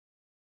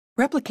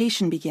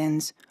Replication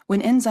begins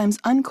when enzymes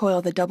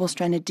uncoil the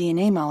double-stranded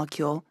DNA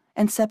molecule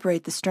and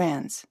separate the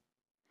strands.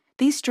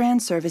 These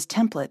strands serve as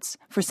templates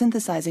for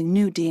synthesizing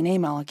new DNA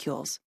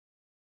molecules.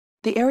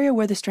 The area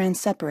where the strands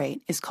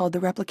separate is called the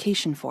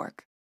replication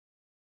fork.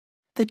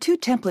 The two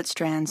template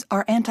strands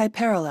are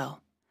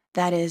anti-parallel,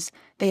 that is,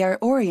 they are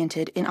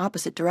oriented in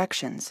opposite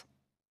directions.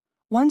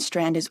 One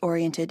strand is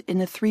oriented in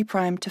the 3'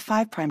 to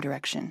 5'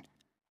 direction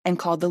and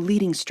called the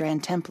leading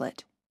strand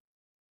template.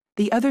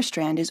 The other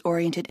strand is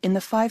oriented in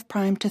the 5'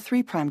 to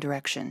 3'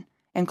 direction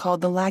and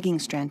called the lagging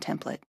strand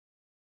template.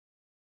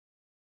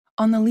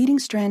 On the leading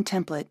strand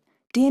template,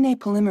 DNA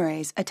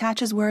polymerase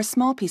attaches where a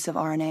small piece of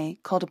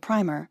RNA, called a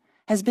primer,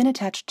 has been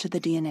attached to the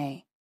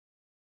DNA.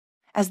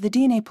 As the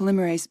DNA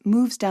polymerase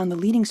moves down the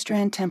leading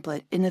strand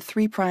template in the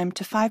 3'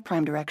 to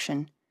 5'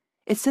 direction,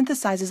 it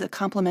synthesizes a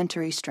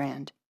complementary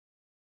strand.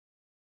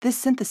 This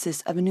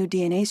synthesis of a new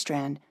DNA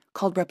strand,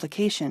 called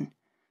replication,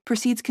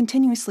 proceeds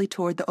continuously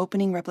toward the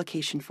opening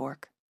replication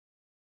fork.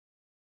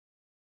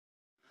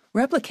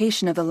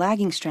 Replication of the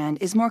lagging strand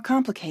is more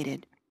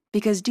complicated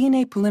because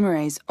DNA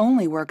polymerase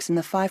only works in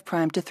the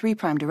 5' to 3'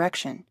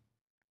 direction.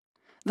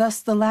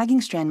 Thus, the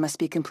lagging strand must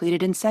be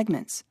completed in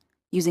segments,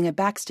 using a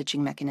backstitching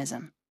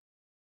mechanism.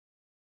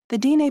 The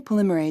DNA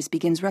polymerase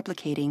begins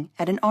replicating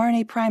at an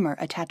RNA primer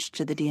attached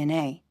to the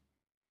DNA,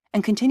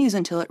 and continues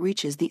until it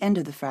reaches the end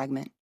of the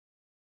fragment.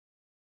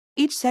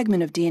 Each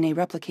segment of DNA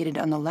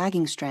replicated on the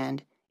lagging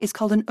strand is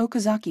called an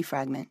Okazaki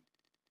fragment.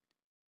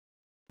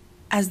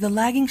 As the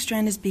lagging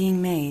strand is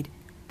being made,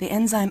 the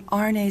enzyme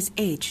RNase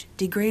H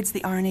degrades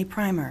the RNA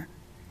primer,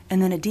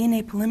 and then a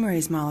DNA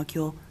polymerase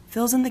molecule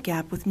fills in the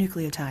gap with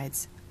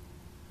nucleotides.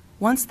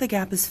 Once the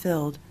gap is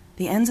filled,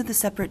 the ends of the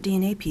separate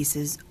DNA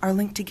pieces are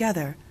linked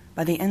together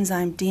by the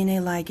enzyme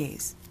DNA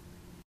ligase.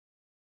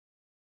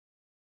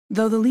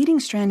 Though the leading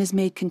strand is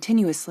made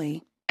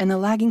continuously and the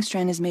lagging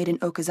strand is made in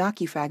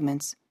Okazaki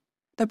fragments,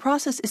 the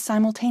process is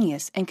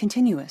simultaneous and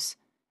continuous,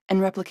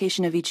 and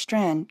replication of each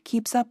strand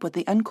keeps up with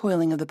the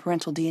uncoiling of the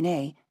parental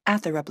DNA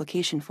at the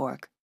replication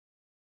fork.